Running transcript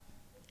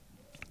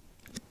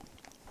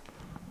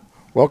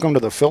Welcome to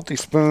the Filthy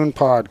Spoon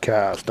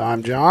Podcast.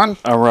 I'm John.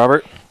 I'm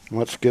Robert.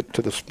 Let's get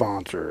to the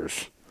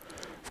sponsors.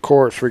 Of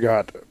course, we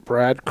got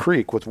Brad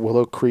Creek with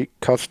Willow Creek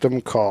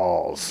Custom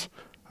Calls.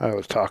 I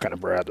was talking to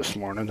Brad this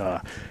morning.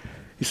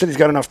 He said he's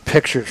got enough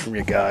pictures from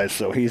you guys,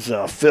 so he's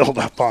filled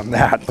up on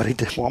that, but he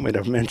did want me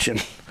to mention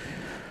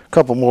a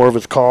couple more of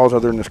his calls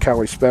other than this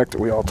Cali Spec that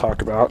we all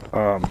talk about.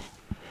 Of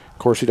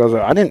course, he does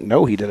I didn't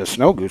know he did a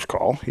snow goose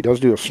call. He does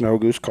do a snow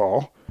goose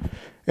call.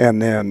 And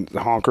then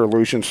the honker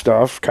illusion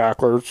stuff,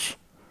 cacklers.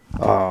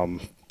 And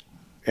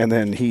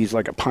then he's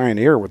like a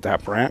pioneer with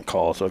that Brant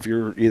call. So if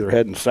you're either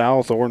heading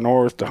south or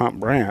north to hunt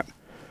Brant,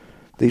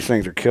 these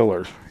things are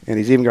killer. And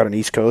he's even got an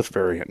East Coast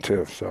variant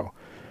too. So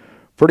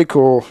pretty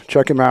cool.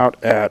 Check him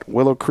out at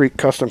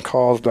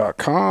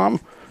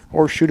willowcreekcustomcalls.com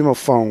or shoot him a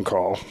phone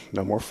call.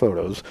 No more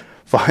photos.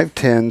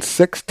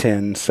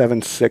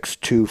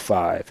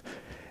 510-610-7625.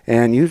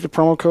 And use the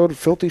promo code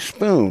Filthy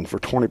Spoon for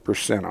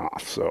 20%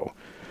 off. So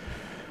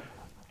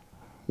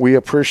we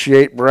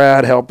appreciate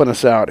Brad helping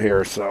us out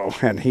here,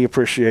 and he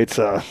appreciates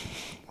all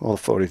the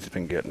photos he's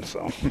been getting.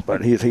 So,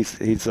 but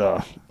he's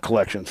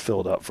collections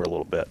filled up for a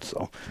little bit.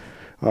 So,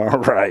 all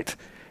right,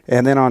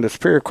 and then on to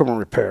Superior Equipment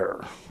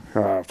Repair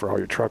for all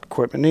your truck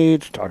equipment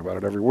needs. Talk about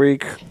it every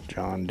week.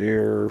 John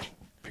Deere,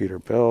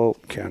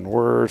 Peterbilt,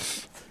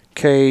 Kenworth,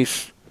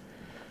 Case,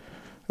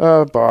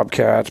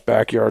 Bobcats,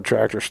 backyard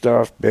tractor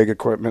stuff, big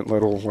equipment,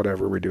 little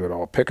whatever. We do it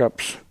all.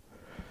 Pickups.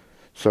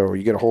 So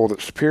you get a hold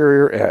of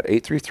Superior at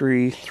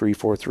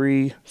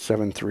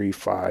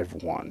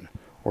 833-343-7351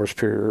 or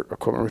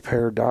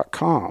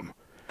SuperiorEquipmentRepair.com.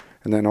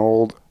 And then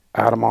old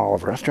Adam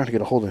Oliver. I was trying to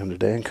get a hold of him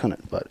today and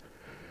couldn't, but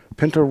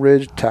Pinto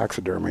Ridge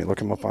Taxidermy.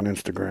 Look him up on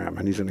Instagram.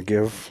 And he's going to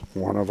give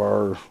one of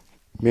our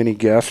many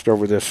guests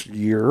over this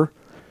year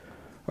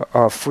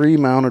a free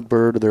mounted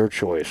bird of their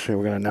choice. And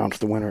we're going to announce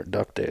the winner at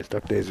Duck Days.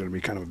 Duck Days is going to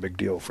be kind of a big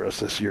deal for us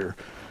this year.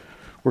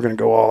 We're going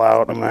to go all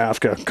out. I'm going to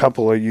ask a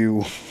couple of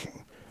you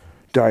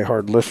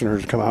diehard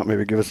listeners come out,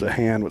 maybe give us a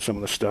hand with some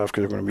of the stuff,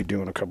 because we're going to be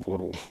doing a couple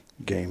little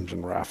games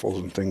and raffles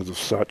and things of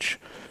such.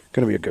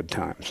 Going to be a good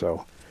time.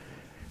 So,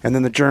 and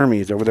then the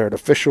Jermies over there at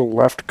Official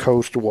Left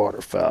Coast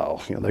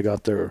Waterfowl. You know, they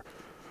got their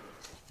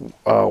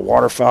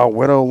waterfowl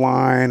widow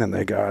line, and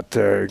they got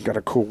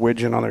a cool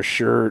widgeon on their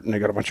shirt, and they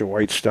got a bunch of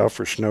white stuff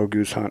for snow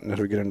goose hunting as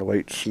we get into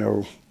late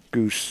snow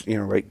goose,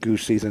 late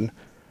goose season.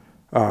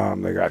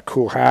 They got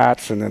cool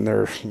hats, and then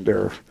they're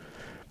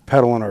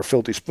peddling our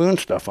Filthy Spoon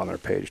stuff on their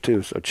page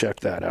too, so check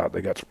that out.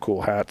 They got some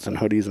cool hats and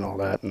hoodies and all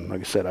that, and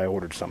like I said, I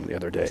ordered some the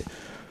other day.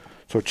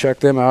 So check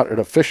them out at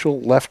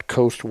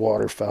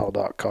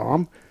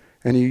officialleftcoastwaterfowl.com,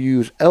 and you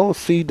use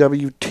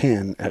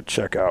LCW10 at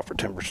checkout for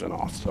 10%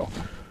 off. So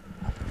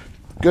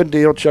good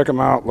deal. Check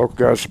them out. Local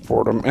guys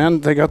support them,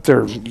 and they got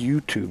their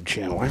YouTube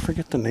channel. I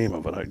forget the name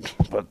of it,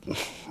 but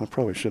I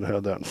probably should have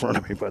had that in front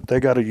of me, but they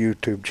got a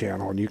YouTube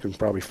channel, and you can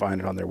probably find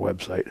it on their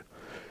website.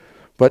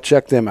 But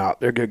check them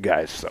out. They're good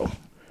guys. So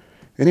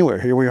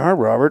anyway, here we are,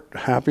 Robert.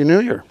 Happy New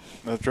Year.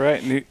 That's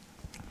right.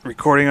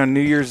 Recording on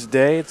New Year's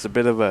Day. It's a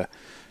bit of I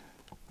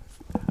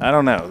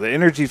don't know. The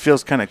energy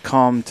feels kind of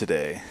calm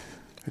today.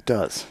 It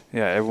does.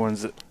 Yeah,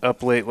 everyone's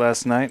up late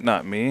last night.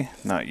 Not me,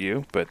 not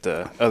you, but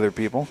other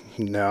people.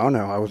 No,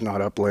 I was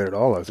not up late at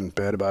all. I was in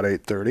bed about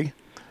 8:30.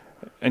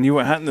 And you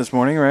went hunting this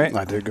morning, right?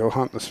 I did go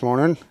hunt this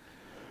morning. A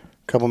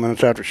couple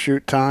minutes after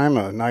shoot time,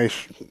 a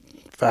nice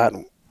fat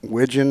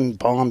widgeon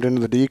bombed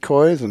into the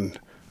decoys, and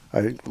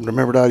I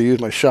remembered how to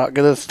use my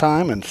shotgun this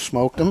time and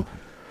smoked them.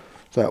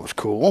 So that was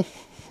cool.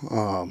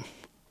 I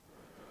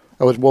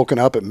was woken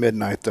up at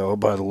midnight, though,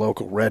 by the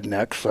local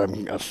rednecks,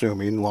 I'm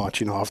assuming,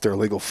 launching off their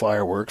illegal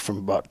fireworks from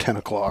about 10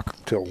 o'clock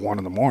till 1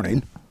 in the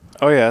morning.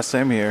 Oh, yeah,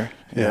 same here.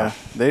 Yeah.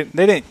 They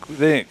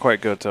didn't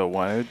quite go till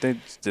 1. They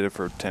just did it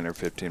for 10 or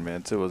 15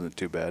 minutes. It wasn't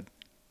too bad.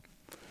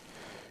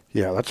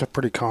 Yeah, that's a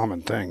pretty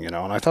common thing, and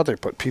I thought they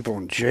put people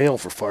in jail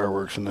for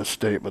fireworks in this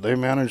state, but they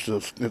managed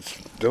to,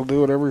 they'll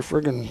do it every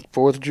friggin'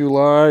 4th of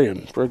July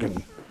and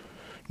friggin'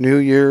 New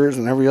Year's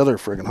and every other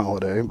friggin'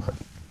 holiday. But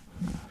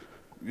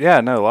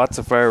yeah, no, lots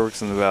of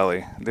fireworks in the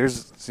valley.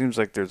 Seems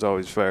like there's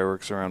always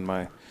fireworks around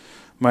my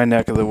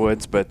neck of the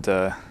woods, but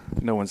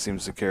no one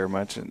seems to care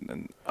much,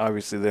 and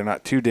obviously they're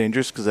not too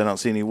dangerous because I don't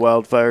see any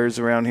wildfires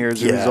around here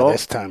as a result. Yeah,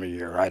 this time of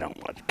year, I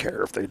don't much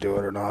care if they do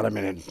it or not. I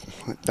mean, it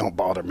don't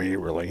bother me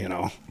really,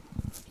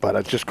 But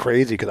it's just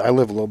crazy because I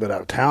live a little bit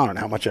out of town and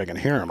how much I can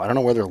hear them. I don't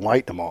know whether they're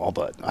lighting them all,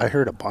 but I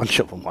heard a bunch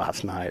of them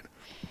last night.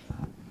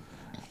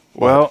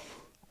 Well,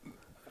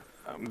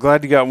 I'm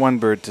glad you got one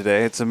bird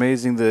today. It's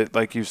amazing that,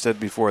 like you said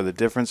before, the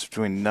difference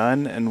between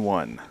none and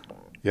one.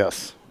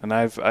 Yes. And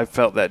I've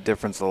felt that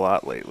difference a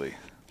lot lately.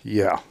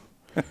 Yeah.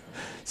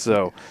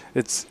 So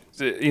it's,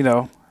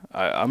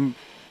 I'm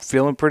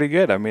feeling pretty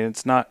good. I mean,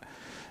 it's not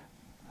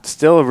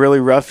still a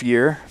really rough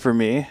year for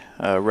me,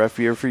 a rough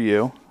year for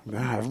you.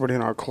 Yeah, everybody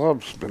in our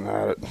club's been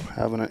at it,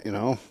 having it,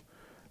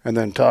 And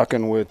then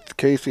talking with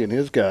Casey and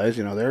his guys,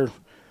 they're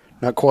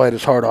not quite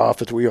as hard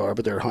off as we are,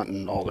 but they're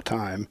hunting all the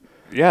time.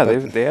 Yeah,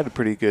 they had a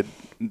pretty good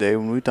day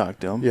when we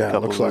talked to them. Yeah, a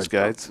couple of those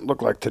guys.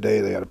 Looked like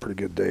today they had a pretty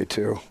good day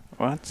too.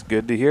 Well, that's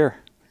good to hear.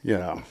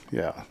 Yeah.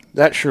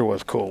 That sure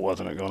was cool,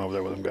 wasn't it, going over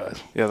there with them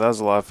guys? Yeah, that was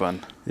a lot of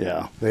fun.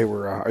 Yeah, they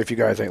were. If you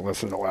guys ain't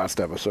listened to the last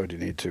episode, you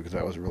need to, because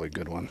that was a really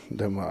good one.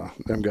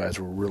 Them guys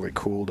were really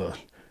cool to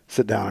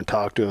sit down and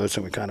talk to us,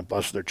 and we kind of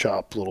busted their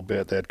chops a little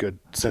bit. They had good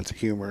sense of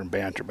humor and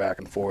banter back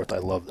and forth. I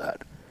love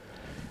that.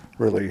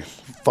 Really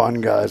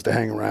fun guys to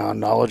hang around,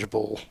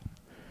 knowledgeable.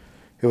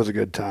 It was a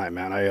good time,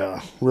 man.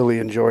 I really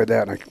enjoyed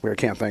that, and I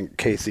can't thank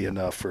Casey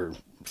enough for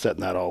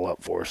setting that all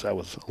up for us. That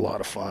was a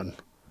lot of fun.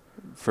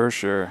 For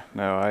sure.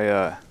 No,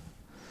 I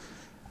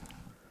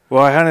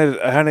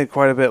hunted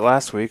quite a bit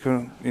last week.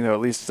 You know, at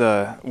least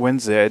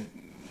Wednesday, I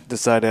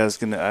decided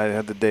I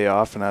had the day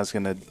off, and I was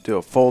gonna do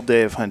a full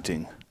day of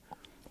hunting.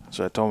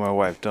 So I told my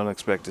wife, "Don't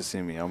expect to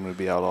see me. I'm gonna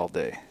be out all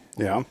day."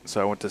 Yeah.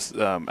 So I went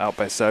to out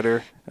by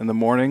Sutter in the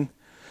morning.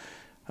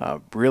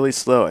 Really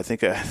slow. I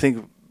think I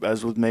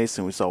was with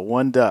Mason. We saw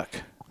one duck,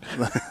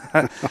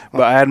 but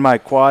I had my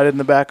quad in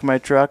the back of my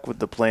truck with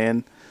the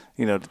plan,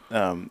 that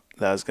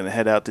I was going to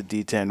head out to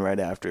D10 right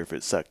after if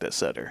it sucked at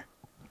Sutter.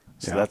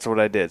 So that's what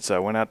I did. So I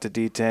went out to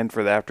D10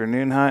 for the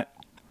afternoon hunt.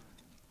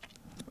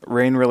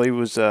 Rain really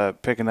was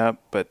picking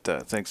up, but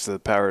thanks to the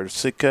power of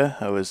Sitka,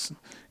 I was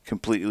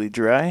completely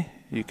dry.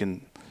 If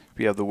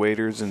you have the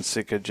waders and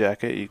Sitka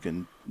jacket, you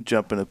can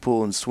jump in a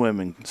pool and swim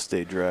and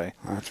stay dry.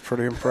 That's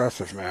pretty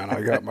impressive, man. I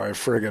got my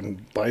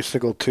friggin'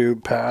 bicycle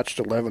tube patched,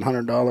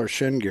 $1,100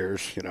 shin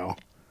gears,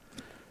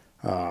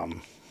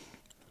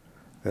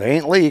 They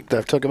ain't leaked.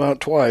 I've took them out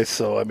twice,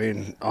 so, I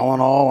mean, all in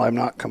all, I'm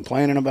not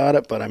complaining about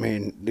it, but, I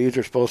mean, these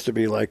are supposed to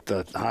be like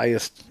the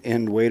highest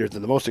end waders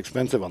and the most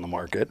expensive on the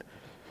market.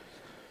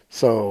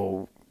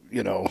 So, I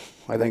don't know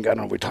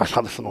if we talked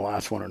about this in the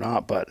last one or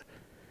not, but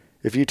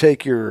if you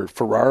take your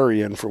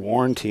Ferrari in for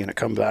warranty and it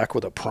comes back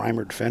with a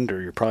primered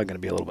fender, you're probably going to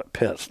be a little bit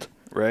pissed.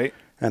 Right.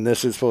 And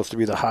this is supposed to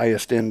be the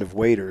highest end of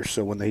waders,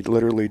 so when they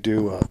literally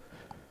do a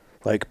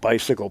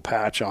bicycle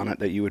patch on it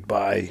that you would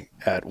buy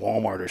at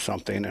Walmart or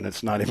something, and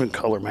it's not even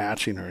color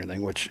matching or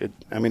anything,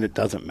 it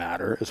doesn't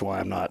matter, is why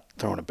I'm not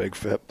throwing a big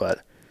fit,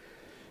 but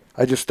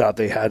I just thought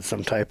they had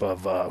some type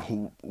of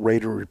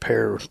radar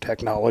repair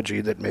technology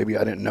that maybe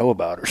I didn't know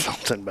about or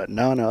something. But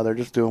no, they're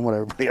just doing what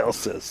everybody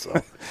else is.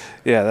 So.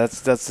 Yeah,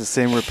 that's the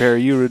same repair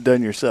you would have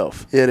done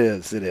yourself. It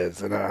is.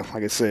 And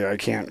like I say, I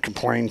can't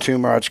complain too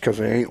much because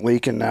they ain't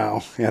leaking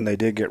now. And they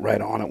did get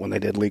right on it when they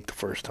did leak the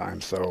first time.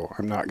 So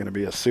I'm not going to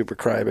be a super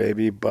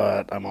crybaby,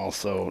 but I'm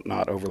also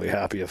not overly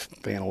happy of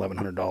paying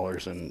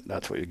 $1,100 and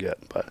that's what you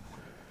get. But.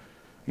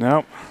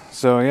 Nope.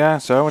 So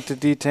I went to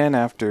D10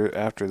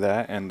 after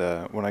that, and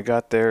when I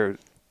got there, it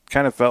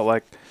kind of felt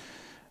like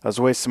I was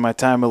wasting my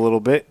time a little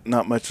bit.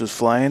 Not much was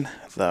flying.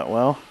 I thought,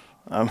 well,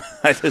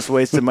 I just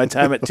wasted my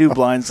time at 2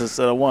 blinds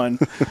instead of 1.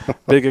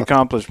 Big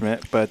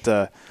accomplishment. But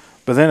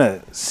then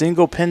a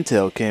single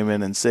pintail came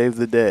in and saved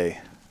the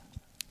day.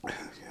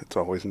 It's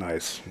always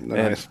nice.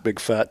 Nice big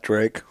fat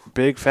drake.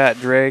 Big fat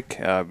drake.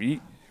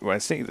 When I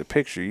sent you the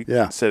picture, you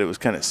said it was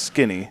kind of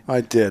skinny. I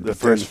did. The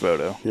first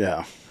photo.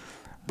 Yeah.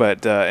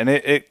 But and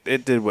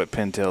it did what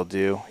pintail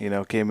do,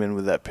 came in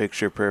with that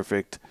picture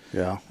perfect.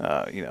 Yeah.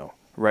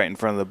 Right in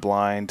front of the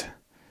blind,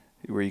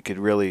 where you could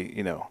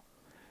really,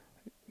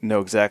 know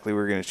exactly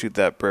where we're going to shoot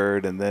that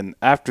bird. And then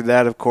after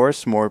that, of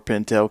course, more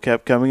pintail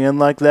kept coming in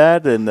like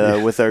that. And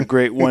with our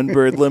great 1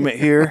 bird limit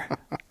here,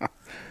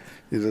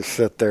 you just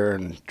sit there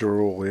and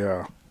drool.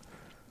 Yeah.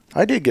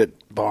 I did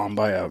get bombed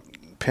by a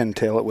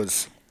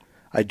pintail.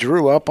 I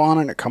drew up on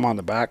it, and it come on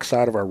the back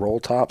side of our roll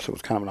top, so it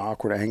was kind of an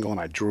awkward angle, and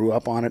I drew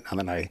up on it, and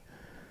then I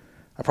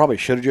probably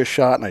should have just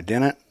shot, and I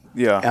didn't.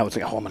 Yeah. And I was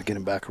like, I'm going to get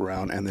him back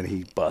around, and then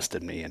he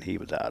busted me, and he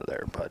was out of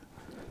there. But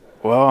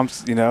well,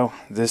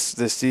 this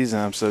season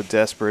I'm so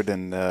desperate,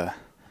 and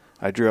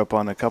I drew up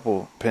on a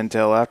couple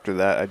pintail after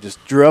that. I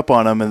just drew up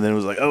on them, and then it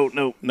was like, oh,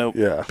 nope,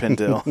 yeah.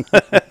 Pintail.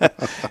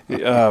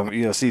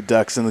 See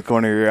ducks in the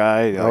corner of your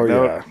eye.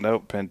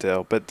 Nope,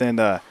 pintail.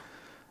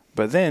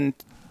 But then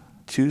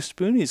 2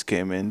 spoonies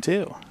came in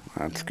too.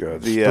 That's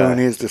good.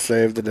 Spoonies to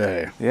save the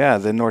day. Yeah,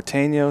 the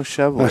Norteño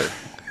shoveler.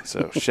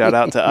 So shout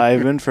out to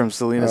Ivan from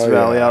Salinas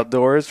Valley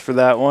Outdoors for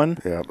that one.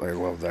 Yeah, I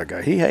love that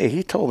guy.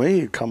 He told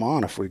me he'd come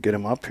on if we get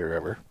him up here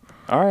ever.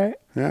 All right.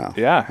 Yeah.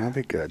 That'd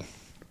be good.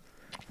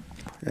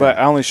 Yeah. But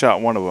I only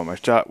shot one of them. I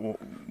shot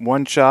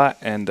one shot,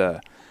 and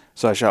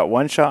so I shot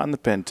one shot on the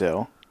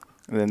pintail,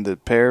 and then the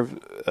pair of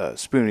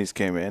spoonies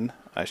came in.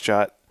 I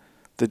shot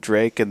the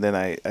drake, and then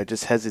I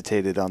just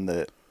hesitated on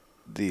the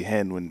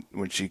hen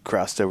when she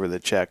crossed over the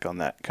check on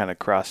that kind of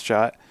cross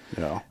shot.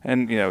 Yeah.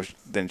 And,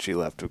 then she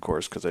left, of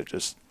course, because I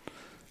just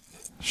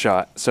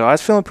shot. So I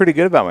was feeling pretty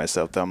good about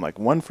myself, though. I'm like,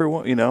 1 for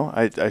 1,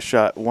 I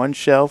shot 1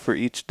 shell for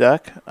each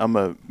duck. I'm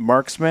a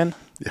marksman.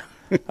 Yeah.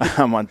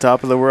 I'm on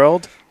top of the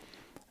world.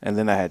 And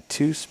then I had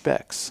 2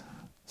 specks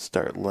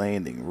start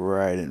landing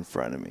right in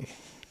front of me.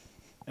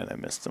 And I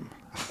missed them.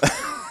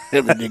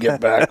 And then you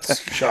get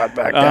shot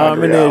back down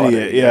I'm an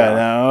idiot.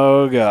 Yeah.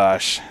 Oh,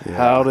 gosh. Yeah.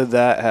 How did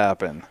that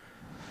happen?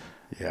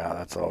 Yeah,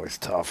 that's always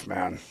tough,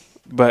 man.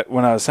 But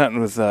when I was hunting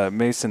with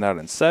Mason out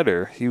in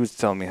Sutter, he was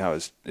telling me how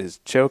his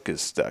choke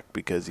is stuck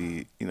because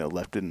he,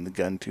 left it in the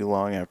gun too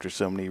long after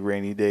so many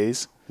rainy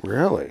days.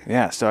 Really?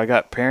 Yeah, so I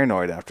got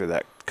paranoid after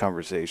that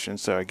conversation.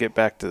 So I get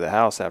back to the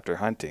house after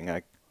hunting.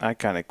 I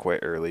kind of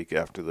quit early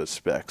after the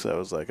specs. I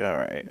was like, all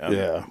right,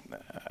 Yeah.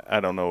 I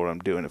don't know what I'm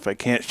doing. If I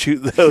can't shoot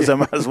those, I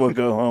might as well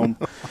go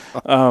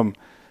home.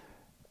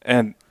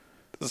 And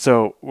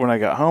so when I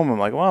got home, I'm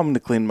like, well, I'm going to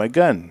clean my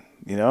gun.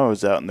 You know, I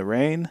was out in the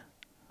rain.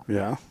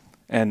 Yeah.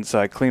 And so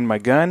I cleaned my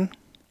gun.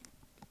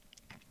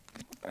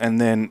 And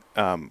then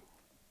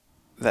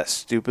that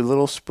stupid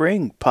little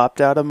spring popped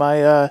out of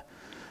my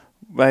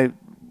my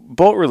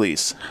bolt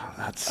release.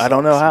 I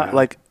don't know how. Man.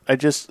 Like, I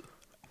just,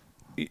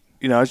 I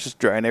was just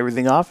drying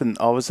everything off, and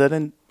all of a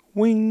sudden,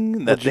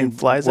 wing, that thing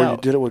flies out.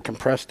 You did it with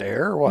compressed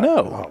air or what?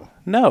 No,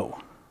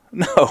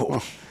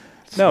 no.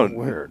 So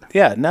weird.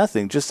 Yeah,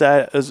 nothing. Just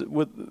as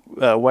with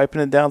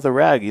wiping it down with a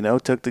rag,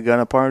 took the gun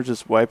apart,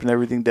 just wiping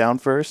everything down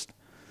first.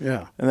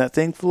 Yeah. And that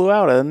thing flew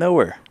out of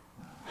nowhere.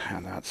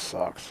 Man, that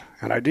sucks.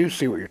 And I do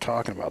see what you're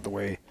talking about, the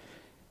way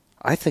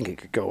I think it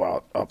could go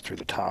out up through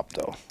the top,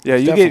 though. Yeah,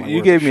 It's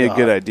you gave me shot. a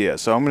good idea.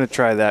 So I'm going to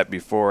try that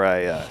before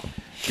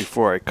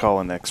I call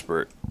an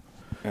expert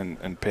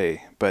and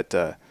pay. But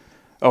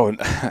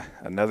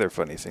another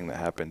funny thing that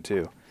happened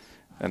too,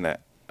 and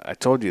that I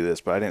told you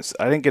this, but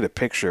I didn't get a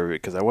picture of it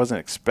because I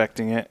wasn't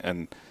expecting it,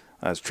 and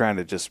I was trying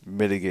to just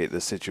mitigate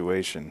the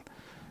situation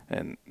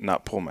and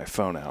not pull my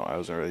phone out. I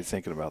wasn't really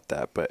thinking about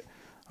that. But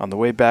on the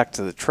way back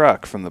to the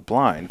truck from the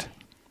blind,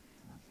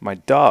 my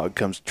dog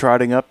comes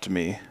trotting up to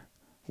me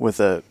with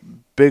a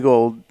big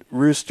old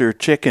rooster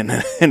chicken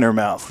in her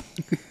mouth.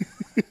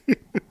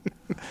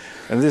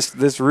 And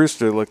this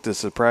rooster looked as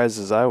surprised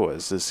as I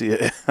was to see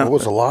it. It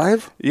was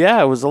alive?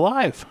 Yeah, it was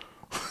alive.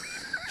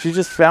 She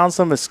just found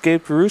some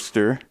escaped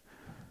rooster.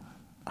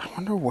 I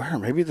wonder where.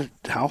 Maybe the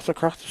house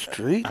across the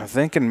street? I'm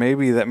thinking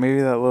maybe that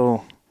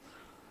little...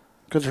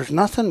 Because there's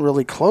nothing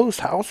really close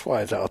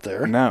house-wise out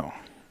there. No,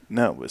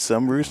 but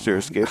some rooster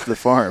escaped the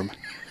farm.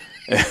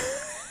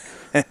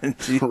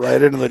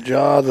 Right into the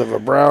jaws of a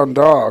brown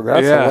dog.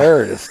 That's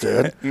hilarious,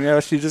 dude.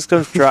 She just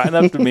comes trotting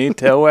up to me,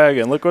 tail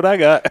wagging. Look what I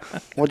got.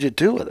 What'd you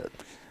do with it?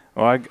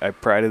 Well, I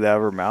pried it out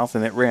of her mouth,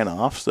 and it ran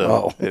off.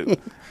 So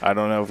I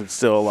don't know if it's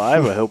still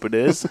alive. I hope it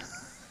is.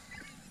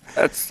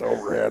 That's so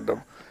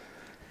random.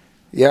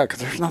 Yeah, because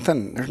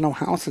there's no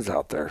houses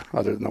out there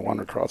other than the one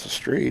across the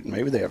street.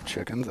 Maybe they have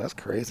chickens. That's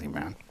crazy,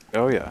 man.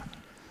 Oh, yeah.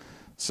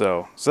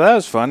 So that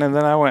was fun. And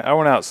then I went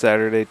out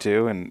Saturday,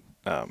 too, and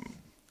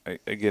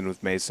again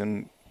with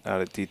Mason out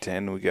at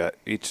D10. We got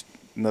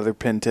another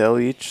pintail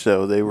each,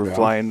 so they were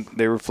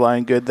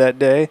flying good that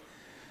day.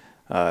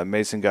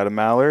 Mason got a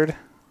mallard.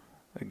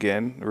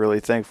 Again, really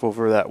thankful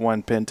for that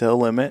one pintail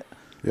limit.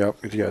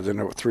 Yep, you guys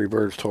ended up with 3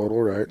 birds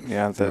total, right?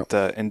 Yeah,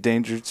 that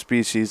endangered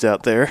species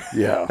out there.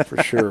 Yeah,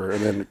 for sure.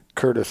 And then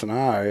Curtis and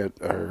I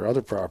at our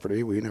other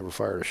property, we never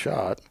fired a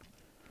shot.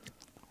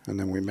 And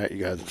then we met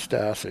you guys at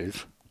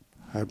Stassie's.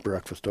 Had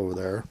breakfast over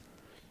there.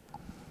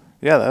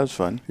 Yeah, that was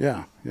fun.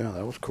 Yeah,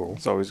 that was cool.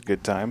 It's always a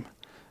good time.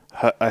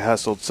 I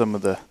hustled some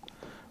of the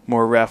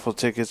more raffle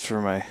tickets for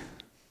my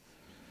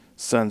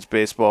son's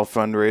baseball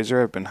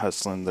fundraiser. I've been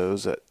hustling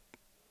those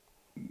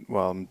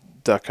while I'm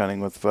duck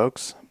hunting with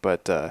folks.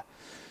 But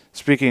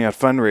speaking of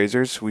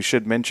fundraisers, we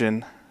should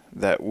mention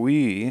that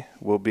we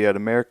will be at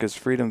America's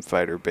Freedom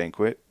Fighter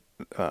Banquet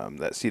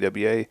that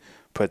CWA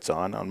puts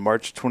on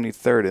March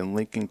 23rd in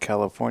Lincoln,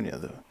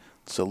 California.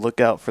 So look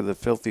out for the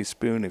Filthy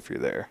Spoon if you're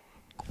there.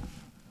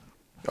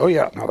 Oh,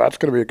 yeah. No, that's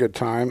going to be a good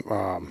time.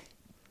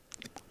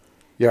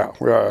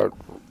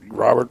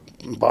 Robert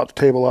bought the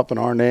table up in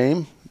our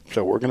name,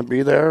 so we're going to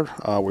be there.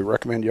 We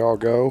recommend you all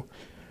go.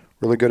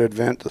 Really good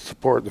event to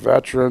support the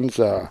veterans.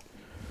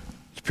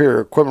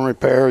 Superior Equipment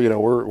Repair,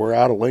 we're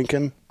out of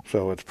Lincoln,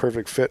 so it's a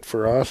perfect fit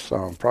for us.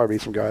 Probably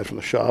some guys from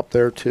the shop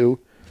there, too.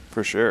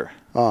 For sure.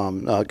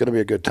 Going to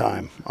be a good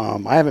time.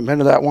 I haven't been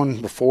to that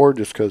one before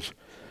just because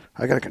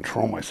I got to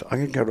control myself. I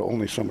can go to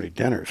only so many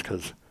dinners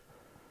because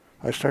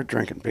I start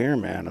drinking beer,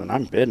 man, and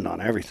I'm bidding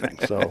on everything.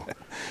 So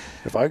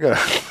if I go...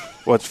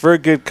 Well, it's for a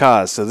good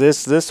cause. So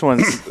this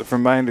one's,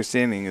 from my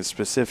understanding, is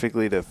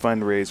specifically to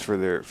fundraise for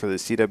the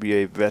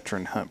CWA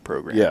Veteran Hunt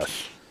Program.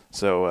 Yes.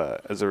 So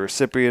as a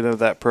recipient of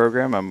that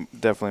program, I'm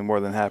definitely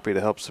more than happy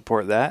to help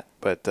support that.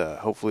 But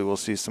hopefully we'll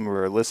see some of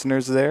our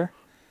listeners there.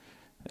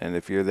 And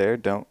if you're there,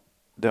 don't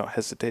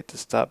hesitate to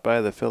stop by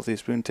the Filthy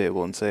Spoon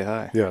table and say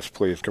hi. Yes,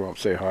 please come up and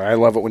say hi. I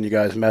love it when you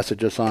guys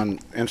message us on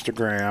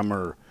Instagram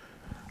or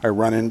I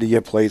run into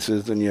you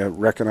places and you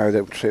recognize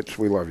it.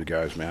 We love you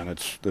guys, man.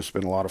 This has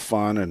been a lot of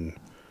fun and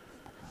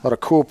a lot of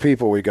cool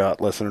people we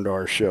got listening to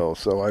our show.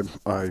 So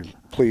I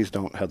please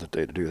don't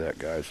hesitate to do that,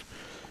 guys.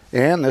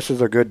 And this is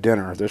a good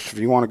dinner. If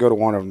you want to go to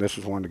one of them, this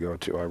is one to go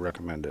to. I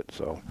recommend it.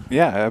 So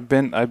yeah, I've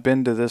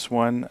been to this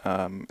one.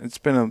 It's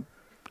been a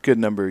good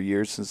number of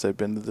years since I've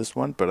been to this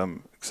one, but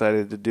I'm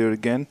excited to do it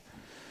again.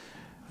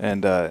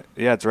 And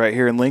it's right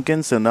here in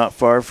Lincoln, so not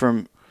far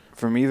from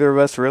either of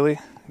us, really.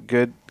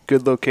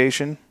 Good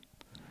location.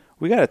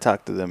 We got to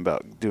talk to them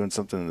about doing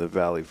something in the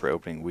valley for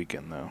opening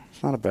weekend, though.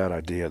 It's not a bad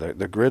idea.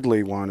 The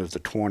Gridley one is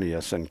the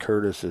 20th, and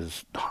Curtis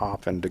is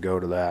hopping to go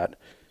to that.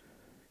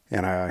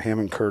 And him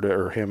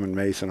and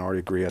Mason already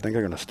agree. I think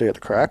they're going to stay at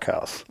the crack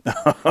house.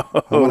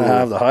 I'm going to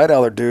have the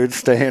Hightower dudes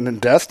staying in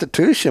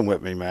destitution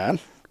with me, man.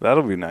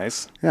 That'll be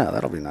nice. Yeah,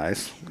 that'll be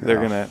nice. They're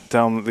going to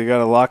tell them they got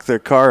to lock their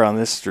car on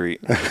this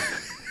street.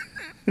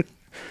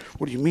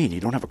 What do you mean? You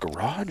don't have a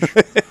garage?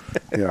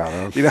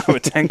 Yeah. You don't have a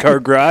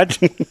 10-car garage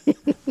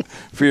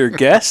for your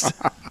guest?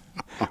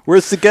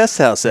 Where's the guest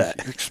house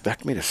at? You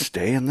expect me to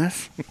stay in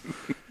this?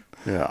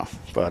 Yeah,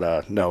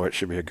 but no, it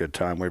should be a good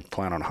time. We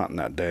plan on hunting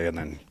that day and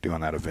then doing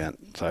that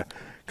event. So,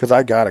 because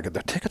I got to get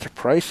the tickets are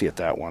pricey at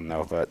that one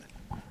though, but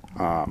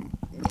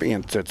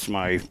being it's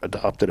my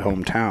adopted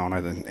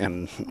hometown,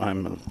 and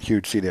I'm a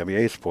huge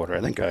CWA supporter, I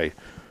think I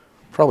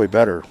probably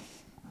better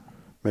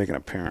make an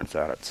appearance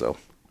at it. So.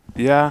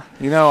 Yeah,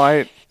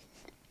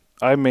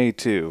 I may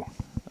too,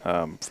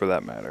 for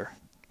that matter.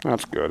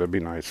 That's good. It'd be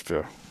nice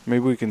to.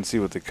 Maybe we can see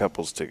what the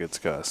couple's tickets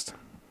cost.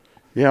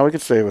 Yeah, we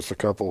could save us a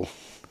couple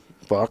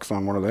bucks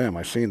on one of them.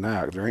 I seen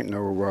that. There ain't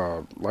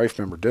no life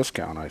member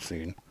discount I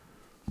seen.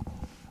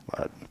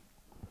 But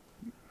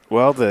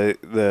well,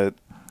 the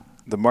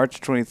March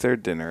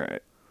 23rd dinner,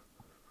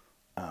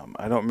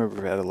 I don't remember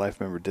if it had a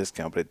life member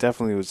discount, but it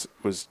definitely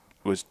was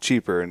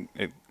cheaper, and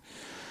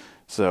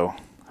so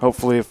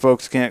hopefully if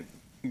folks can't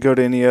go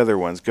to any other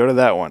ones, go to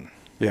that one.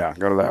 Yeah,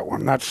 go to that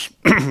one. That's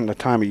the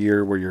time of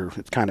year where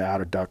it's kind of out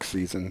of duck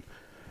season.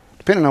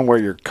 Depending on where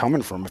you're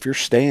coming from, if you're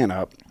staying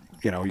up,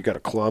 you got a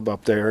club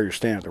up there, you're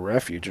staying at the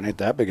refuge, it ain't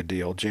that big a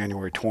deal.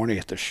 January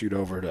 20th to shoot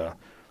over to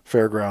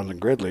Fairgrounds in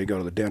Gridley, go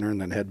to the dinner,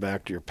 and then head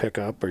back to your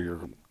pickup or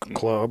your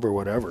club or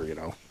whatever,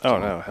 Oh,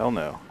 no, hell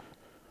no.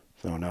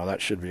 So, no, that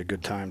should be a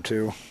good time,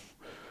 too.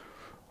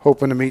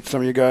 Hoping to meet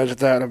some of you guys at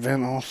that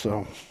event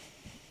also.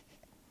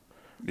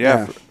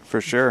 Yeah.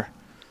 For sure.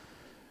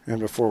 And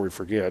before we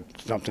forget,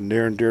 something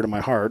near and dear to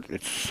my heart,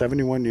 it's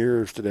 71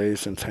 years today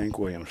since Hank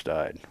Williams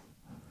died.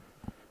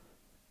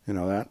 You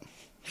know that?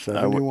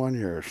 71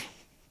 years.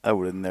 I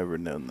would have never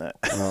known that.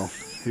 Well,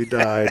 he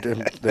died.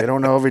 And they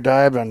don't know if he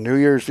died on New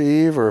Year's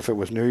Eve or if it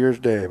was New Year's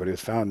Day, but he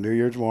was found New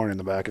Year's morning in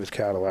the back of his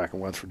Cadillac in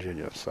West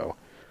Virginia. So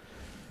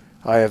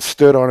I have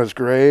stood on his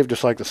grave,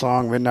 just like the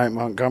song Midnight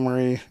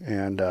Montgomery,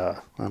 and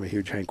I'm a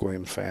huge Hank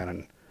Williams fan.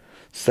 And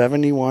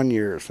 71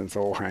 years since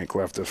old Hank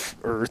left this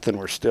earth, and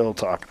we're still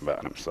talking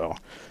about him. So,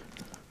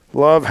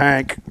 love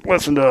Hank.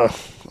 Listen to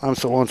I'm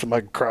So Lonesome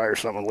I Could Cry or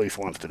something at least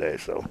once today.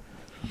 So,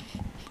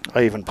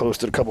 I even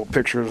posted a couple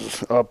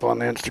pictures up on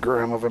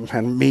Instagram of him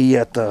and me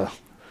at the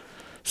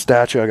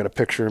statue. I got a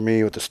picture of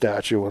me with the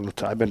statue.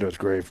 I've been to his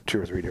grave 2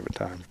 or 3 different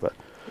times. But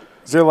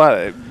is there a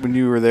lot when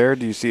you were there?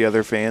 Do you see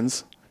other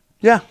fans?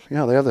 Yeah. They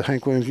have the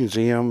Hank Williams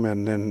Museum,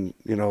 and then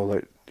you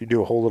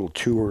do a whole little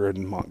tour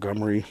in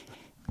Montgomery.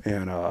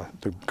 And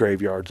the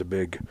graveyard's a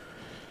big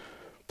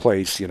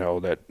place,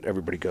 that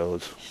everybody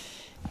goes.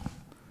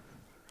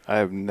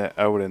 I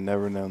would have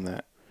never known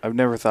that. I've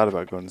never thought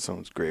about going to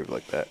someone's grave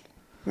like that.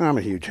 I'm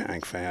a huge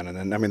Hank fan, and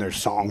then there's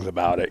songs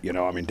about it.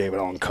 David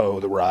Allen Coe,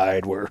 The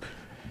Ride, where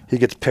he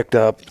gets picked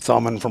up,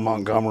 summoned from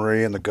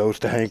Montgomery, and the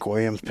ghost of Hank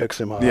Williams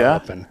picks him up. Yeah,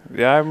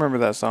 I remember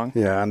that song.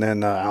 Yeah, and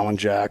then Alan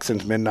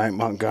Jackson's Midnight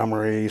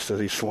Montgomery says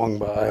he swung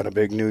by on a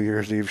big New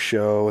Year's Eve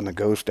show, and the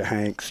ghost of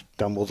Hank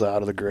stumbles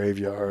out of the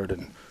graveyard.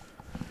 And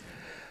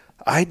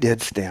I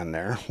did stand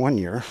there one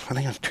year. I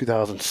think it was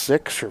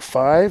 2006 or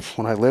 5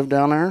 when I lived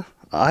down there.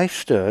 I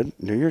stood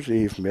New Year's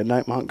Eve,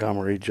 Midnight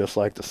Montgomery, just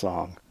like the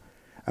song.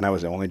 And I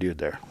was the only dude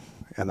there.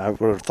 And I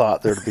would have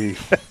thought there'd be...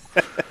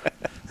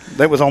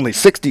 That was only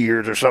 60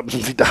 years or something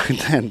since he died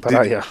then.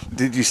 But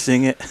did you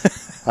sing it?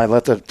 I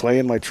let that play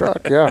in my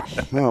truck, yeah.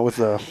 No, it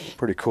was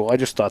pretty cool. I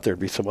just thought there'd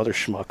be some other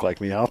schmuck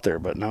like me out there,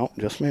 but no,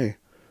 just me.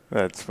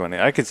 That's funny.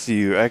 I could see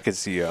you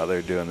out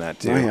there doing that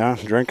too. Oh, yeah,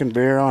 drinking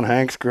beer on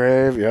Hank's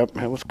grave. Yep,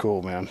 it was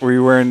cool, man. Were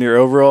you wearing your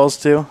overalls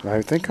too?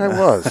 I think I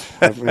was.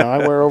 I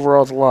wear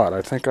overalls a lot.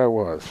 I think I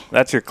was.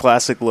 That's your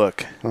classic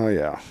look. Oh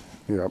yeah,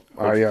 yep.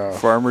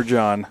 Farmer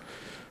John.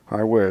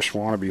 I wish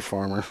wannabe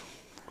farmer.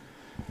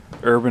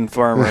 Urban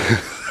farmer.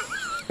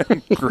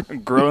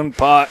 Growing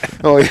pot.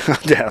 Oh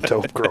yeah,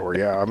 dope grower.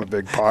 Yeah, I'm a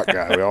big pot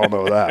guy. We all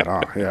know that,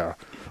 huh?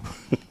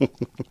 Yeah.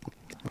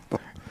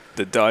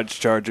 The Dodge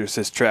Charger's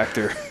his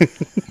tractor.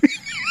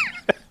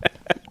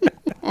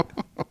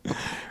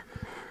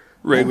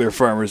 Regular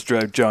farmers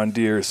drive John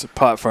Deere's.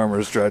 Pot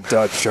farmers drive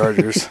Dodge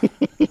Chargers.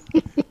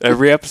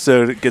 Every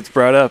episode it gets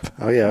brought up.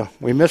 Oh, yeah.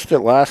 We missed it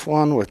last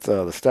one with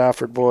the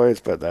Stafford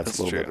boys, but that's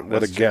a little true. bit.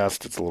 With a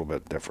guest, it's a little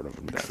bit different of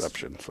an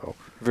exception. So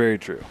very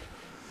true.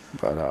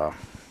 But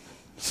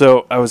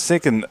so I was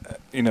thinking,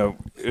 it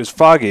was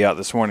foggy out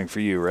this morning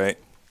for you, right?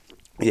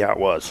 Yeah, it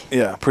was.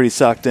 Yeah, pretty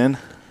socked in.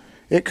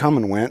 It come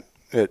and went.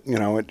 It you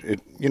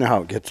know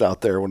how it gets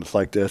out there when it's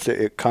like this.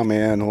 It come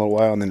in a little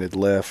while and then it'd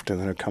lift and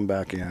then it'd come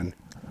back in.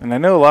 And I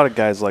know a lot of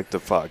guys like the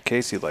fog.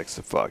 Casey likes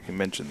the fog. He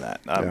mentioned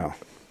that. Yeah.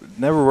 It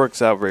never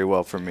works out very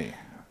well for me.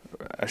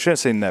 I shouldn't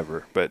say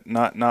never, but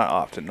not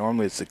often.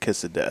 Normally it's the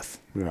kiss of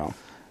death. Yeah.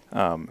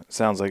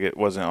 Sounds like it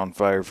wasn't on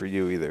fire for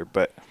you either.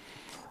 But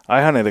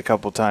I hunted a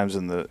couple times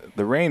in the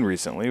rain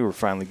recently. We're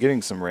finally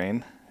getting some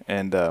rain.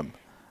 And I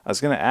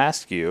was going to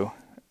ask you,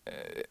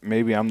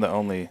 maybe I'm the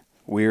only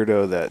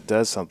weirdo that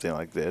does something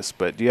like this,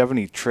 but do you have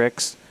any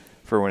tricks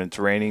for when it's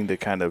raining to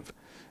kind of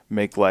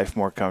make life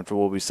more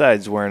comfortable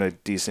besides wearing a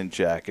decent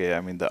jacket?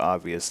 I mean, the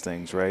obvious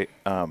things, right?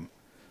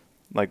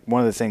 Like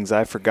one of the things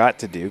I forgot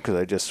to do because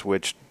I just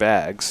switched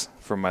bags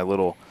from my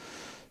little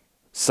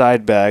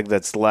side bag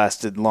that's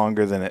lasted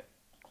longer than it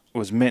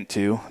was meant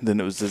to, than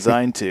it was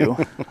designed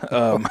to.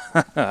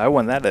 I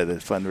won that at a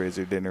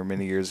fundraiser dinner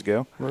many years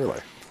ago. Really?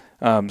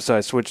 So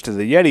I switched to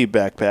the Yeti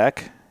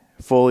backpack,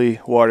 fully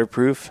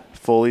waterproof,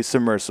 fully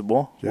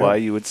submersible. Yep. Why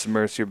you would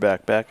submerge your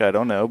backpack, I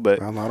don't know,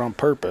 but Well, not on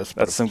purpose.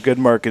 that's some good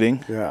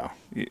marketing. Yeah.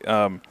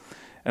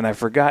 And I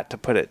forgot to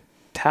put a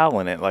towel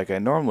in it like I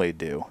normally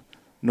do.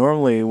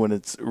 Normally, when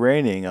it's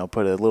raining, I'll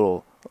put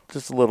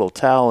just a little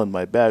towel in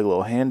my bag, a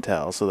little hand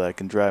towel, so that I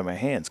can dry my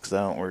hands because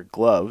I don't wear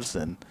gloves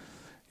and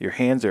your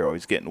hands are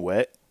always getting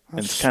wet. And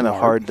it's kind of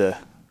hard to.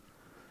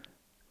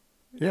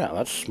 Yeah,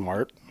 that's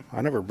smart.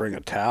 I never bring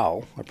a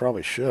towel. I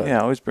probably should. Yeah,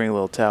 I always bring a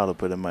little towel to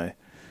put in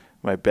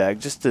my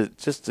bag just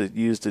to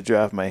use to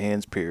dry off my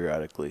hands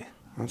periodically.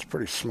 That's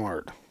pretty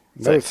smart.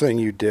 Another thing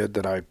you did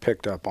that I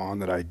picked up on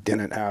that I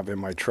didn't have in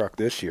my truck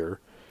this year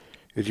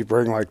is you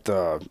bring like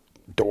the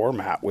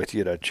doormat with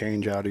you to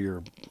change out of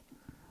your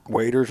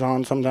waders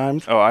on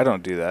sometimes. Oh, I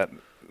don't do that.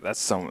 I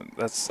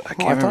can't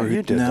remember. thought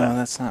you did no, that.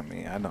 that's not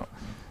me. I don't.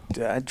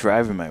 I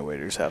drive in my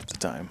waders half the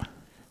time.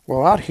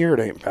 Well, out here it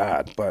ain't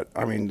bad, but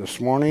I mean, this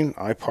morning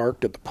I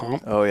parked at the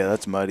pump. Oh yeah,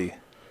 that's muddy.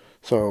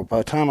 So by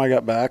the time I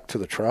got back to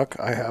the truck,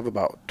 I have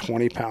about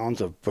 20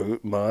 pounds of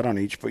boot mud on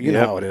each foot. You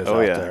know how it is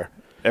out there.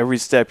 Every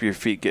step your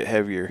feet get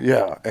heavier.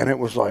 Yeah, and it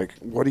was like,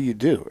 what do you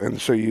do?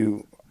 And so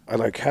I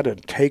like had to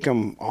take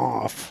them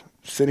off,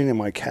 sitting in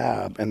my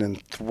cab, and then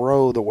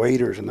throw the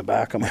waders in the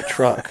back of my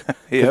truck.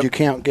 Because you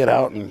can't get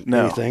out and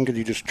anything because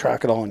you just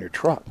track it all in your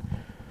truck.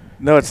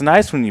 No, it's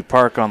nice when you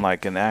park on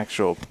like an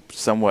actual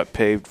somewhat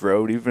paved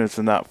road, even if it's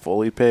not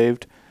fully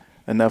paved,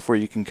 enough where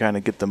you can kind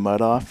of get the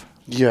mud off.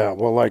 Yeah,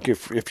 well, like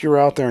if you're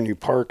out there and you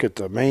park at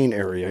the main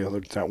area,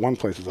 that one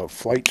place is a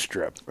flight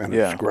strip, and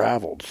it's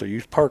graveled. So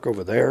you park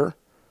over there,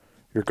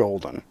 you're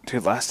golden.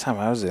 Dude, last time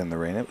I was in the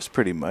rain, it was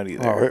pretty muddy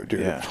there. Oh,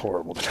 dude, it's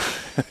horrible.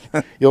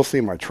 You'll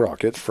see my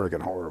truck. It's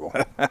friggin' horrible.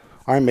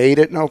 I made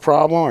it, no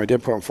problem. I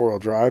did put on four-wheel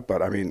drive,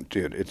 but, I mean,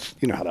 dude,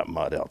 you know how that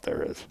mud out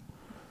there is.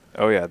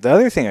 Oh, yeah. The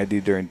other thing I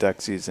do during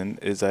duck season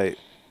is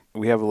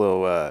we have a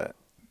little,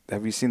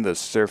 have you seen those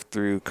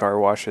surf-through car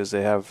washes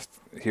they have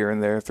here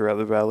and there throughout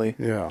the valley?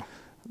 Yeah.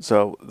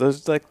 So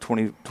those like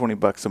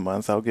 $20 a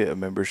month. I'll get a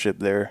membership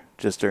there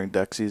just during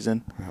duck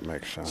season. That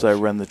makes sense. So I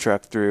run the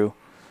truck through,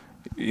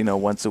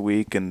 once a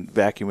week and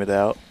vacuum it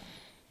out.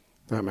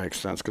 That makes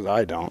sense because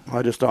I don't.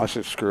 I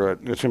said, screw it.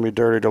 It's going to be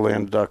dirty till the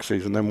end of duck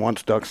season. Then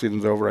once duck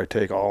season's over, I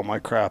take all my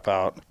crap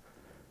out.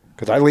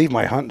 Because I leave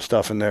my hunting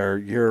stuff in there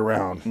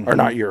year-round. Mm-hmm. Or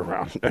not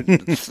year-round.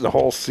 It's the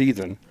whole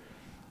season.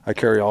 I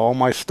carry all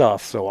my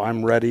stuff, so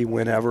I'm ready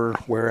whenever,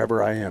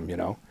 wherever I am,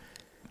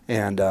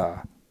 And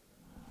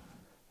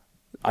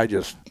I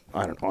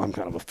don't know, I'm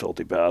kind of a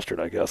filthy bastard,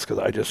 I guess, because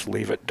I just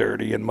leave it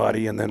dirty and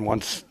muddy. And then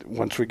once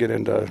we get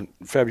into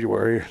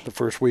February, the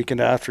first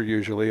weekend after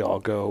usually, I'll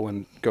go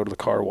to the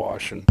car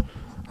wash. And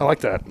I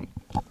like that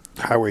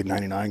Highway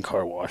 99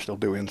 car wash. They'll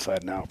do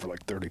inside and out for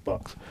like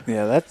 $30.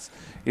 Yeah, that's,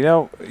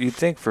 you'd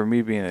think for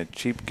me being a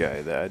cheap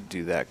guy that I'd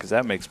do that because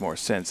that makes more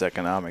sense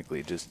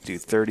economically. Just do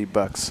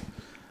 $30,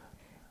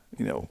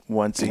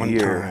 once a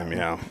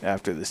year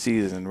after the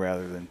season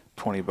rather than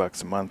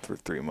 $20 a month for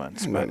 3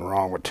 months. There's nothing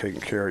wrong with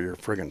taking care of your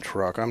friggin'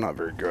 truck. I'm not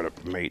very good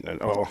at maintenance.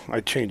 Oh,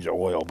 I change the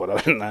oil, but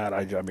other than that,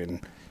 I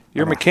mean.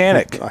 You're a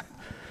mechanic.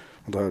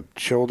 The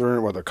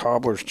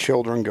cobbler's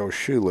children go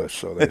shoeless,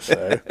 so they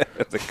say.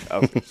 The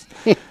cobbler's.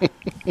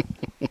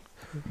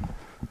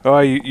 Oh,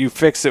 you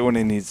fix it when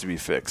it needs to be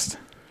fixed.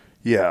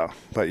 Yeah,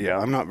 but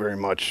I'm not very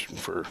much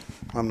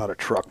I'm not a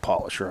truck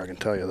polisher, I can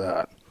tell you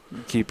that.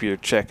 Keep your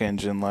check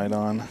engine light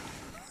on.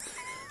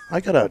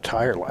 I got a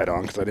tire light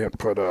on because I didn't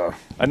put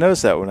I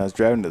noticed that when I was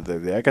driving the other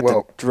day. I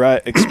got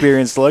to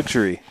experience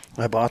luxury.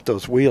 I bought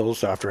those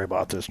wheels after I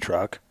bought this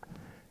truck,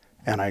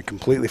 and I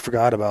completely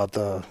forgot about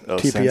the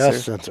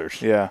TPS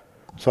sensors. Yeah.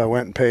 So I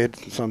went and paid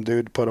some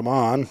dude to put them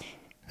on,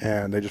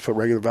 and they just put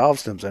regular valve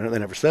stems in it. They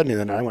never said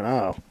anything. I went,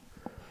 oh.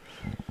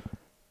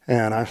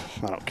 And I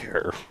don't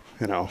care.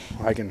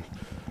 I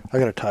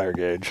got a tire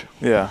gauge.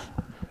 Yeah.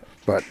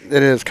 But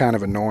it is kind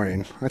of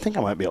annoying. I think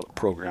I might be able to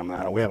program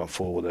that. We haven't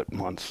fooled with it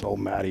once. Old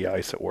Matty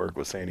Ice at work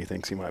was saying he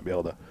thinks he might be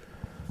able to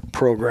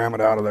program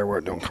it out of there where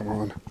it don't come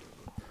on.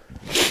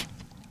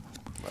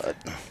 But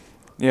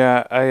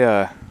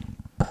yeah,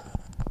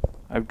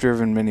 I've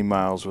driven many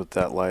miles with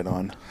that light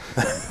on.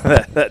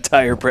 that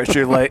tire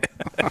pressure light.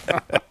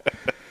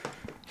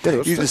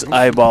 You just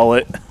eyeball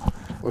it.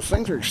 Those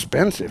things are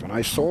expensive, and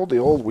I sold the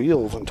old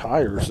wheels and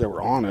tires that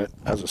were on it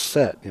as a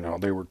set.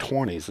 They were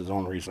 20s is the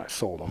only reason I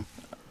sold them.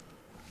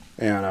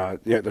 And,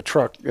 the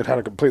truck, it had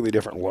a completely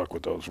different look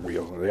with those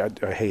wheels.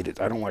 I hate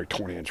it. I don't like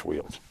 20-inch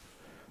wheels.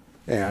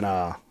 And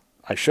I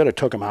should have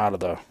took them out of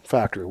the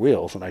factory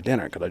wheels, and I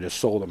didn't because I just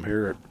sold them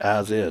here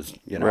as is,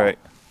 Right.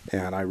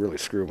 And I really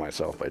screw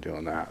myself by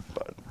doing that.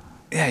 But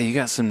Yeah, you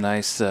got some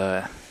nice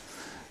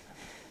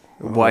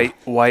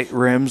white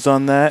rims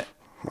on that.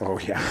 oh,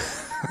 yeah.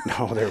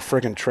 No, they're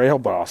friggin' Trail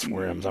Boss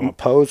rims. I'm a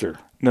poser.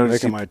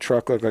 Making my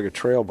truck look like a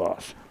Trail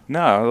Boss.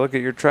 No, look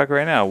at your truck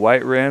right now.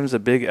 White rims, a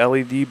big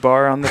LED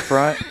bar on the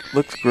front.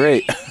 Looks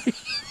great.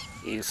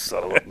 You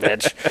son of a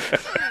bitch.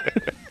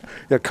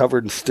 Yeah,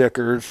 covered in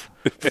stickers.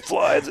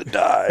 Flies and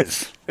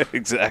dies.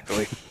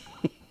 Exactly.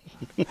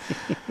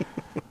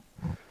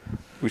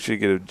 We should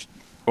get a...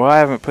 Well, I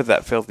haven't put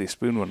that Filthy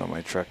Spoon one on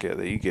my truck yet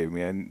that you gave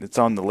me. It's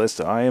on the list.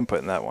 I am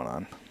putting that one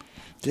on.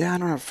 Yeah, I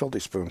don't have a Filthy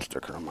Spoon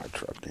sticker on my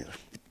truck neither.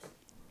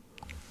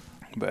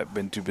 But I've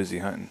been too busy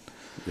hunting.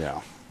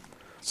 Yeah.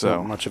 So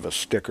not much of a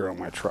sticker on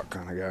my truck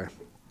kind of guy.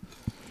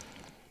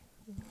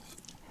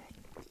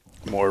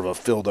 More of a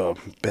fill the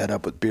bed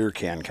up with beer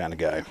can kind of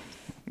guy.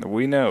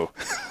 We know.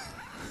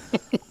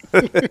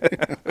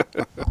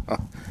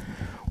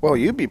 Well,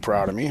 you'd be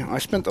proud of me. I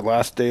spent the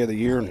last day of the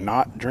year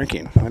not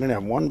drinking. I didn't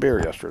have one beer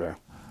yesterday.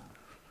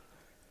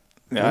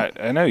 Yeah,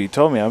 I know. You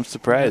told me. I'm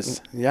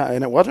surprised. Yeah,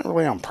 and it wasn't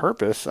really on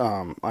purpose.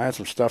 I had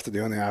some stuff to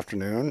do in the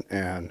afternoon,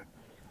 and,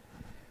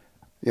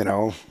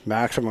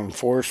 maximum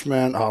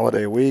enforcement,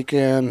 holiday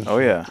weekend. Oh,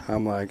 yeah.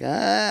 I'm like,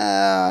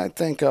 I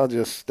think I'll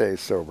just stay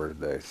sober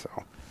today. So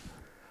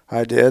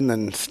I did, and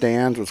then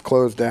Stan's was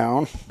closed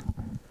down.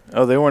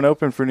 Oh, they weren't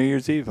open for New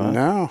Year's Eve, huh?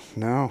 No.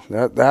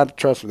 That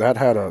trust me, that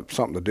had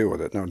something to do with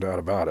it, no doubt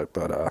about it.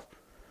 But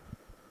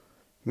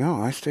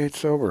no, I stayed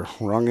sober.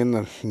 Rung in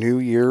the new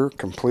year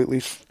completely.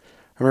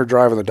 I remember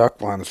driving the duck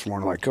blind this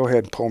morning, like, go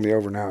ahead and pull me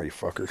over now, you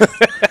fuckers.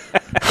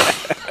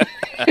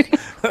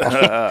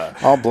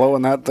 I'll blow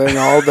in that thing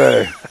all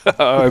day.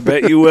 Oh, I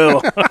bet you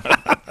will.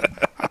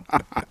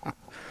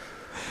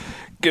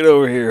 Get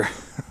over here.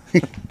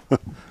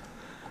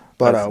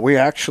 But we're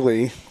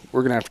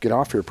going to have to get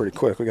off here pretty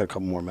quick. We got a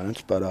couple more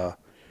minutes, but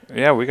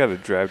yeah, we got a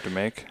drive to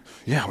make.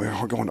 Yeah,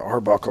 we're going to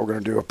Arbuckle. We're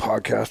going to do a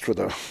podcast with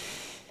a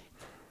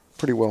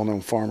pretty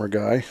well-known farmer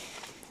guy.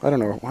 I don't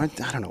know. I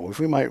don't know if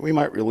we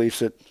might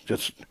release it.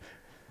 Just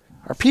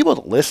are people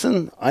that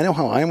listen? I know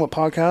how I am with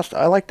podcasts.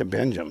 I like to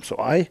binge them, so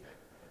I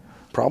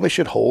probably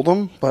should hold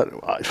them. But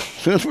as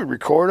soon as we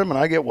record them and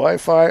I get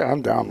Wi-Fi,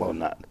 I'm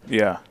downloading that.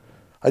 Yeah.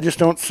 I just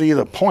don't see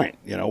the point.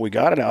 We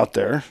got it out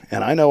there,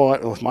 and I know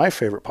with my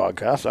favorite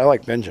podcasts, I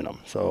like binging them.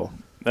 So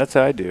that's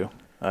how I do.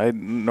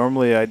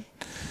 If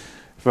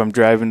I'm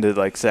driving to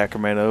like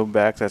Sacramento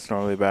back, that's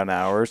normally about an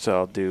hour. So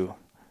I'll do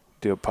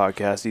a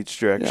podcast each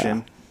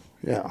direction.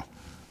 Yeah.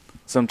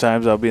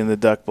 Sometimes I'll be in the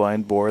duck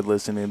blind board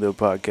listening to a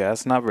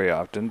podcast. Not very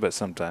often, but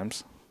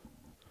sometimes.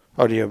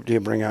 Oh, do you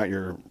bring out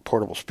your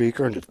portable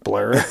speaker and just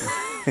blare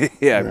it?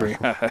 Yeah, I bring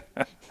out.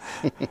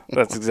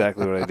 That's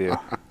exactly what I do.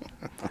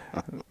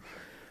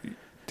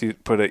 To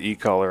put an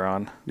e-collar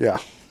on. Yeah.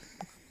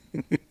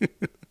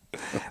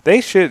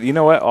 They should. You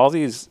know what? All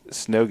these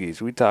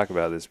Snogies, we talked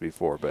about this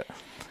before, but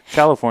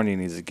California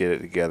needs to get it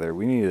together.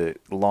 We need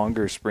a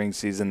longer spring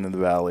season in the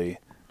valley.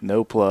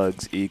 No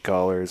plugs,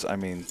 e-collars. I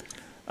mean,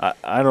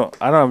 I don't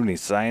have any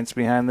science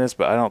behind this,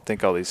 but I don't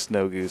think all these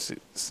snow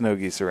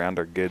geese around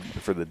are good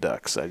for the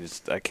ducks.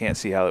 I can't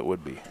see how it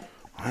would be.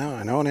 Well,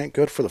 I know it ain't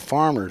good for the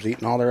farmers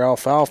eating all their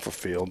alfalfa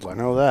fields. I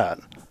know that.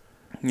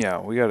 Yeah,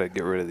 we got to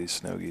get rid of these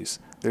snow geese.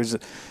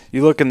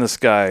 You look in the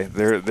sky,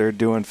 they're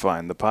doing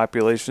fine. The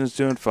population is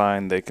doing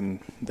fine. They can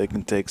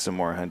take some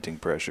more hunting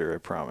pressure, I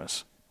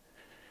promise.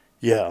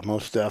 Yeah,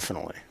 most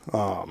definitely.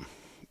 The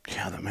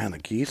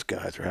geese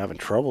guys are having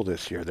trouble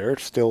this year. They're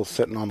still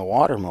sitting on the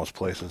water most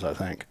places, I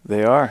think.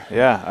 They are.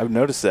 Yeah, I've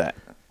noticed that.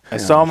 I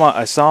saw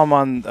them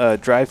on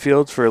dry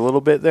fields for a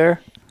little bit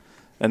there,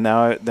 and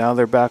now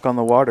they're back on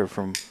the water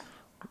from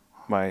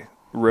my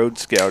road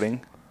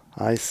scouting.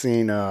 I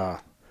seen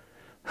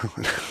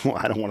well,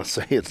 I don't want to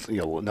say it's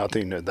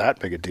nothing that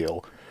big a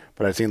deal,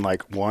 but I seen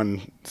like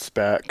one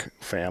spec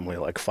family,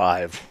 like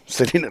 5,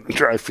 sitting in a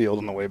dry field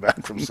on the way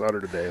back from Sutter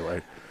today.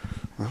 Like,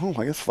 oh,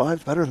 I guess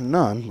 5's better than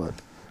none, but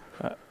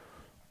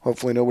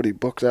hopefully nobody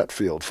booked that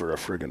field for a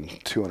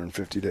friggin'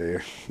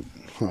 $250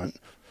 hunt.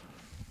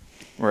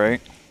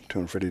 Right.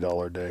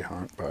 $250 a day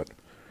hunt, but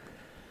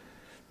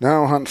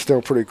no, hunting's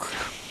still pretty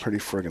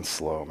friggin'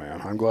 slow,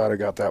 man. I'm glad I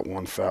got that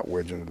one fat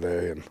widgeon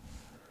today, and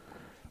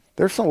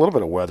there's a little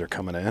bit of weather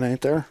coming in,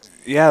 ain't there?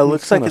 Yeah, it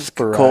looks like it's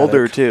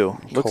colder too.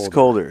 Looks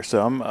colder.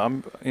 So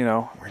I'm we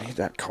need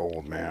that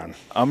cold, man.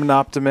 I'm an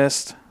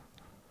optimist.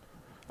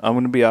 I'm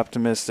going to be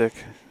optimistic.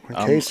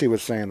 Casey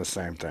was saying the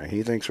same thing.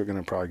 He thinks we're going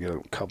to probably get a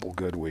couple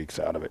good weeks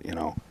out of it,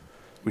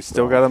 We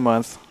still got a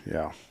month.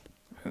 Yeah.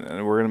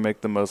 And we're going to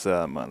make the most of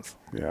that month.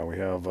 Yeah, we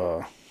have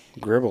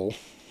Gribble.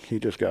 He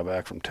just got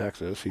back from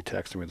Texas. He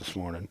texted me this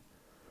morning.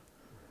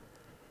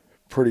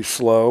 Pretty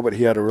slow, but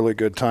he had a really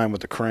good time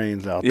with the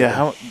cranes out there.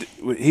 Yeah,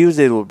 he was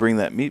able to bring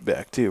that meat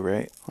back too,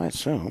 right? I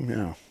assume,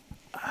 yeah.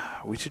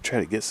 We should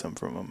try to get some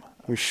from him.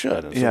 We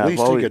should. It's the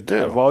least he could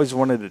do. I've always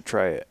wanted to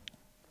try it.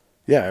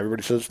 Yeah,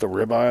 everybody says it's the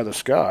ribeye of the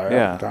sky.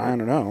 Yeah. I'm dying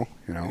to know,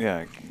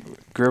 Yeah,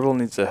 Gribble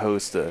needs to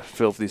host a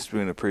Filthy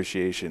Spoon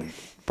Appreciation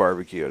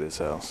barbecue at his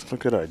house. It's a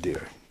good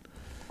idea.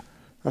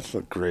 That's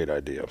a great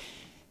idea.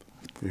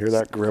 You hear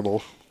that,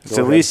 Gribble? It's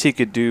the least he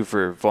could do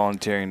for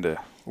volunteering to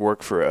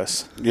work for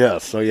us.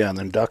 Yes, so yeah, and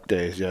then Duck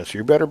Days, yes.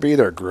 You better be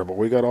there, Gribble.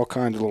 We got all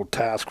kinds of little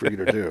tasks for you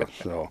to do,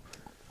 so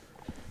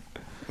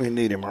we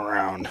need him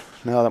around.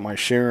 Now that my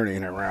Sharon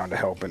ain't around to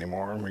help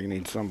anymore, we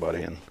need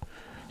somebody, and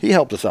he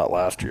helped us out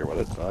last year with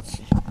it, so that's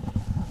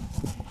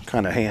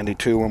kind of handy,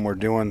 too, when we're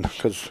doing,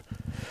 because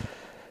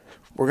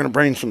we're going to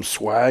bring some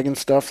swag and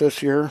stuff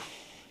this year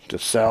to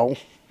sell.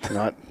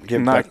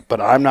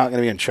 But I'm not going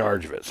to be in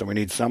charge of it. So we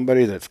need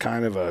somebody that's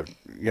kind of a,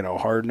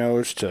 hard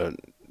nosed to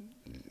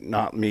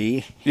not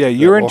me. Yeah,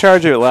 you were in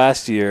charge of it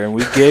last year, and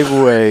we gave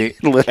away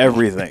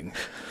everything.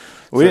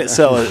 We didn't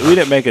sell it. We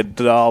didn't make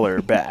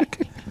 $1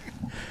 back.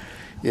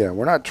 Yeah,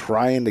 we're not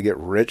trying to get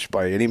rich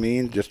by any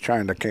means. Just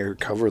trying to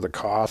cover the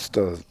cost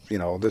of,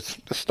 this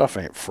stuff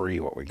ain't free.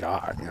 What we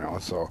got,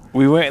 So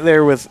we went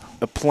there with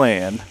a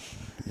plan.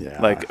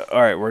 Yeah. Like,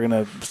 all right, we're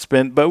gonna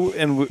spend,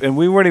 and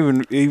we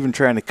weren't even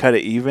trying to cut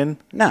it even.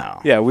 No.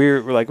 Yeah, we're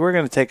like, we're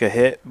gonna take a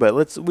hit,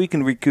 but we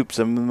can recoup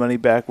some of the money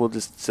back. We'll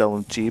just sell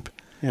them cheap.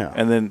 Yeah.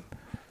 And then,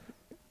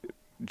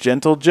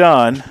 gentle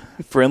John,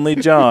 friendly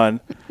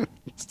John,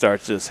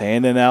 starts just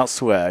handing out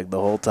swag the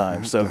whole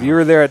time. So if you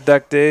were there at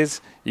Duck Days,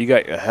 you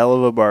got a hell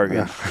of a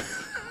bargain.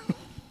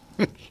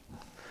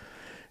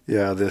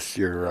 Yeah, this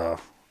year.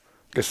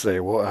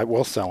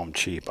 We'll sell them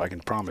cheap. I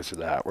can promise you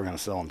that. We're going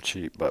to sell them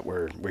cheap, but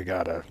we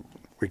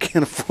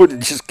can't afford to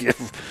just give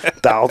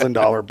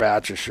 $1,000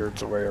 batch of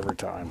shirts away every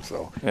time.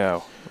 So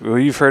yeah, well,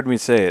 you've heard me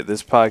say it.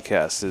 This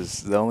podcast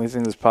is the only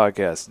thing this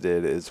podcast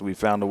did is we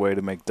found a way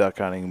to make duck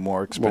hunting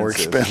more expensive.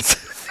 More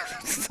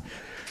expensive.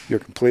 You're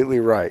completely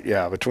right.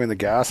 Yeah, between the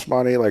gas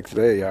money, like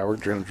today, yeah, we're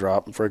going to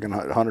drop a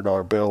friggin'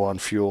 $100 bill on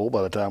fuel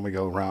by the time we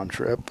go round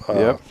trip.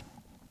 Yep.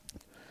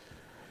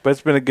 But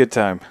it's been a good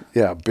time.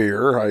 Yeah,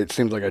 beer. It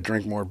seems like I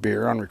drink more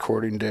beer on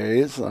recording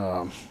days.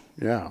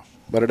 Yeah,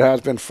 but it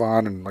has been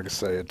fun, and like I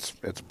say, it's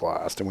a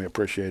blast, and we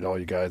appreciate all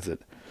you guys that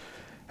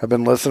have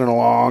been listening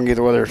along,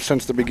 either whether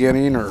since the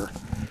beginning or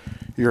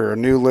you're a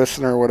new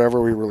listener or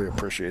whatever. We really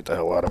appreciate the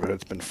hell out of it.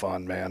 It's been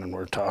fun, man, and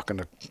we're talking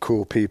to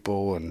cool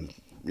people, and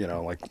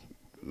like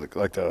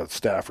the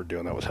staff are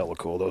doing. That was hella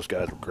cool. Those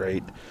guys were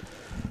great.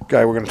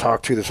 Guy we're going to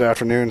talk to this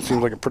afternoon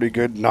seems like a pretty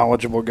good,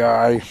 knowledgeable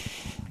guy,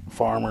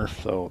 farmer.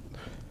 So.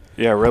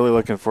 Yeah, really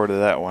looking forward to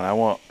that one. I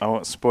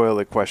won't spoil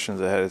the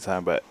questions ahead of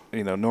time, but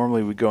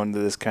normally we go into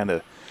this kind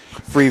of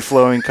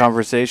free-flowing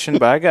conversation,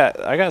 but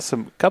I got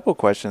some couple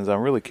questions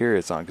I'm really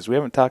curious on because we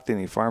haven't talked to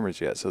any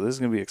farmers yet, so this is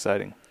going to be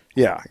exciting.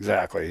 Yeah,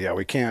 exactly. Yeah,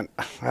 we can't.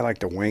 I like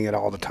to wing it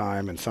all the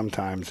time, and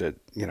sometimes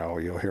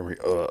you'll hear me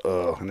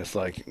and it's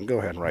like, go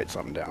ahead and write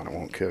something down. It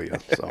won't kill you.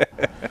 So.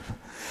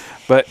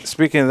 But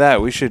speaking of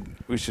that, we should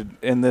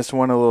end this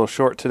one a little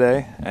short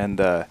today and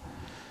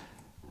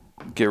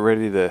get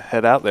ready to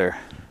head out there.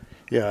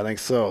 Yeah, I think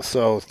so.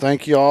 So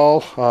thank you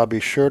all. Be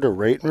sure to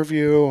rate and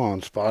review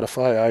on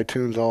Spotify,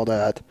 iTunes, all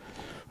that.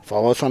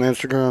 Follow us on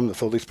Instagram, the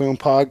Filthy Spoon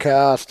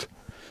Podcast.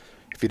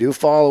 If you do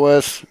follow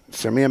us,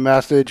 send me a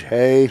message.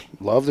 Hey,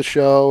 love the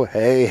show.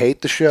 Hey,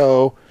 hate the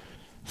show.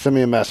 Send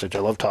me a message. I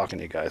love talking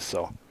to you guys.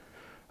 So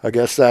I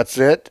guess that's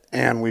it,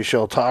 and we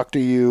shall talk to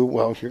you.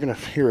 Well, you're going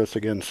to hear us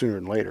again sooner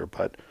than later,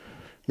 but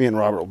me and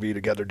Robert will be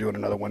together doing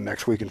another one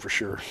next weekend for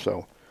sure.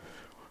 So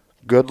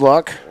good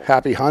luck.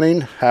 Happy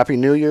hunting. Happy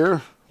New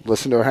Year.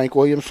 Listen to our Hank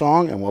Williams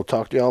song, and we'll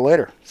talk to y'all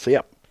later. See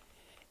ya.